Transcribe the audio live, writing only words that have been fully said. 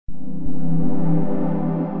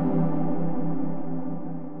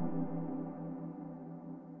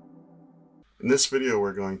In this video,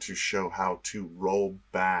 we're going to show how to roll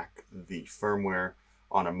back the firmware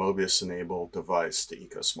on a Mobius-enabled device to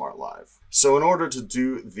EcoSmart Live. So in order to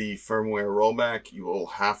do the firmware rollback, you will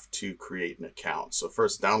have to create an account. So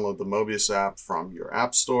first, download the Mobius app from your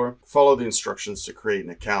app store. Follow the instructions to create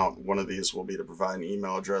an account. One of these will be to provide an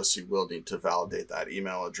email address. You will need to validate that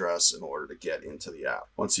email address in order to get into the app.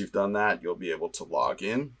 Once you've done that, you'll be able to log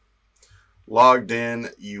in. Logged in,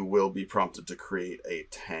 you will be prompted to create a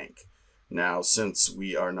tank. Now, since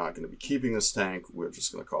we are not going to be keeping this tank, we're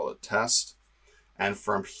just going to call it test. And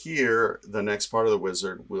from here, the next part of the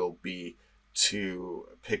wizard will be to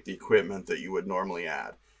pick the equipment that you would normally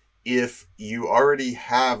add. If you already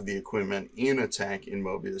have the equipment in a tank in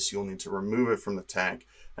Mobius, you'll need to remove it from the tank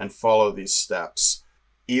and follow these steps,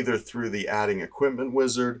 either through the adding equipment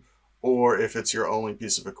wizard, or if it's your only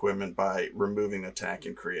piece of equipment, by removing the tank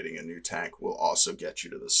and creating a new tank will also get you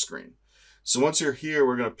to this screen. So once you're here,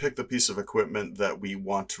 we're going to pick the piece of equipment that we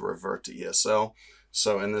want to revert to ESL.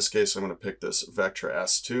 So in this case, I'm going to pick this Vectra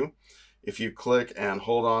S2. If you click and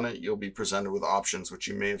hold on it, you'll be presented with options which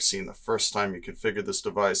you may have seen the first time you configured this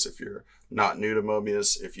device if you're not new to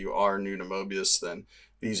Mobius. If you are new to Mobius, then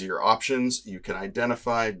these are your options. You can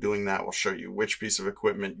identify. Doing that will show you which piece of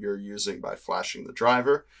equipment you're using by flashing the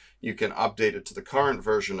driver. You can update it to the current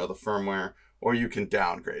version of the firmware, or you can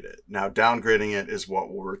downgrade it. Now, downgrading it is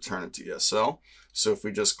what will return it to ESL. So if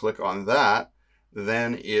we just click on that,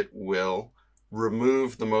 then it will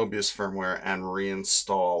remove the Mobius firmware and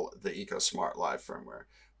reinstall the EcoSmart Live firmware.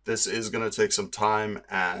 This is going to take some time,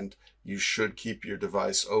 and you should keep your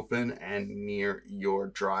device open and near your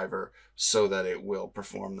driver so that it will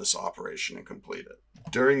perform this operation and complete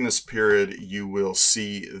it. During this period, you will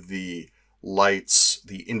see the lights,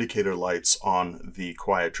 the indicator lights on the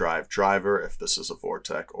quiet drive driver, if this is a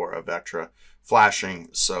VorTech or a Vectra, flashing.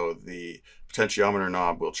 So the potentiometer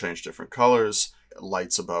knob will change different colors.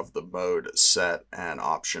 Lights above the mode set and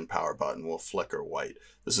option power button will flicker white.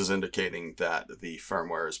 This is indicating that the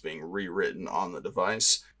firmware is being rewritten on the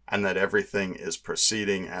device and that everything is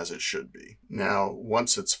proceeding as it should be. Now,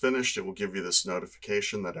 once it's finished, it will give you this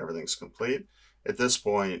notification that everything's complete. At this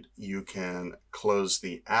point, you can close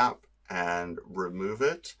the app and remove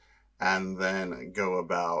it, and then go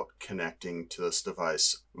about connecting to this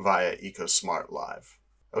device via EcoSmart Live.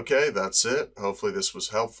 Okay, that's it. Hopefully this was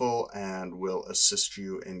helpful and will assist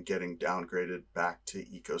you in getting downgraded back to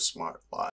EcoSmart Live.